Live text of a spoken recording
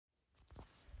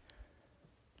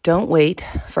Don't wait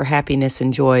for happiness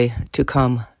and joy to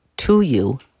come to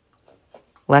you.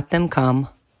 Let them come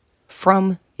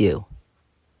from you.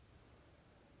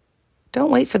 Don't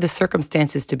wait for the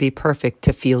circumstances to be perfect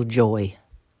to feel joy.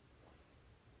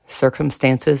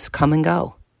 Circumstances come and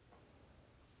go.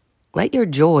 Let your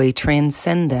joy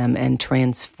transcend them and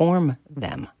transform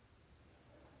them.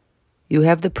 You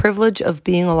have the privilege of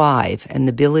being alive and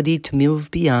the ability to move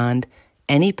beyond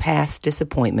any past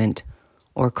disappointment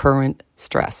or current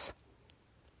stress.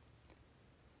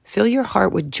 Fill your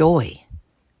heart with joy,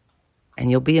 and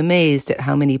you'll be amazed at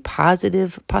how many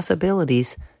positive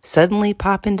possibilities suddenly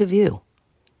pop into view.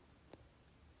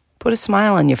 Put a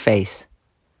smile on your face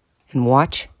and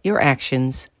watch your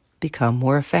actions become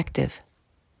more effective.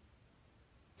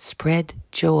 Spread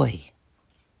joy,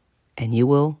 and you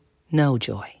will know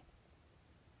joy.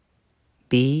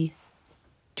 Be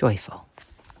joyful.